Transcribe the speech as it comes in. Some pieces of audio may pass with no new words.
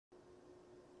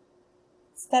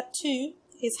Step 2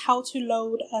 is how to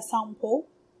load a sample.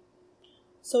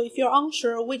 So if you're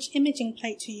unsure which imaging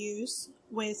plate to use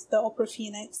with the Opera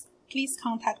Phenix, please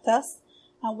contact us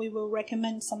and we will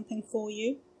recommend something for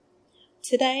you.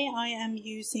 Today I am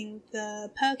using the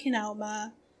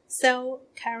PerkinElmer Cell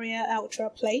Carrier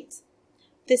Ultra plate.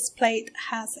 This plate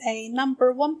has a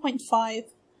number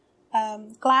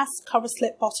 1.5 glass cover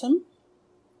slip bottom.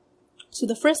 So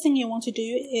the first thing you want to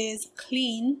do is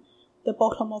clean the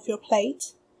bottom of your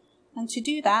plate. And to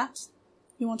do that,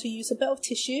 you want to use a bit of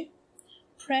tissue.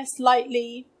 Press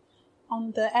lightly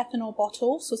on the ethanol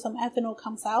bottle so some ethanol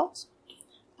comes out.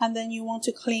 And then you want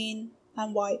to clean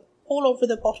and wipe all over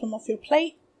the bottom of your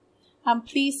plate. And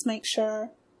please make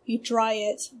sure you dry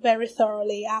it very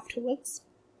thoroughly afterwards.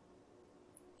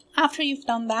 After you've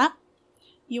done that,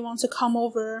 you want to come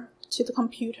over to the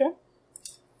computer.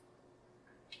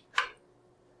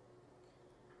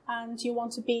 And you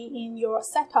want to be in your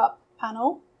setup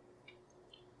panel.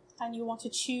 And you want to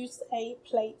choose a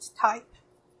plate type.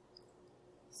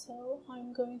 So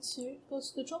I'm going to go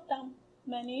to the drop down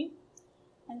menu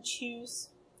and choose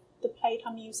the plate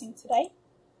I'm using today.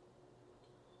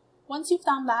 Once you've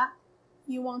done that,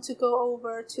 you want to go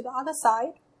over to the other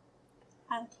side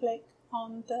and click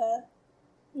on the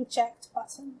eject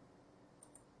button.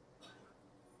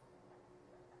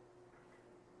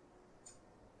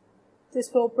 This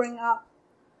will bring up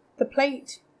the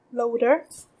plate loader.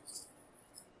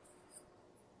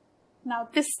 Now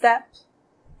this step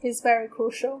is very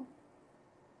crucial.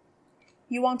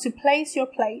 You want to place your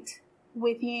plate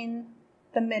within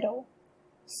the middle.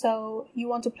 So you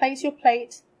want to place your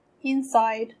plate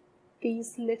inside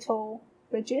these little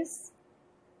ridges.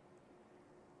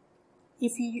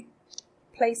 If you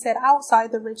place it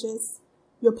outside the ridges,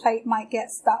 your plate might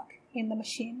get stuck in the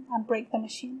machine and break the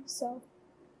machine. So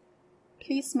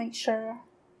please make sure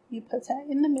you put it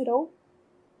in the middle.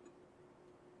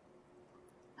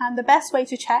 And the best way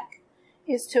to check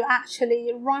is to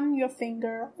actually run your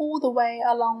finger all the way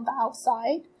along the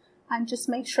outside and just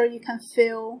make sure you can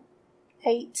feel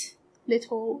 8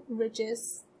 little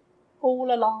ridges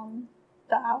all along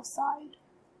the outside.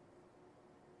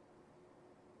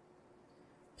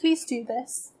 Please do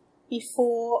this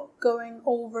before going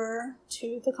over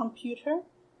to the computer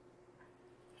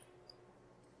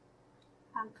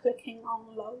and clicking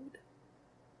on load.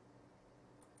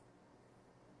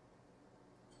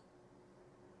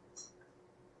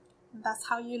 And that's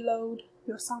how you load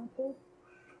your sample.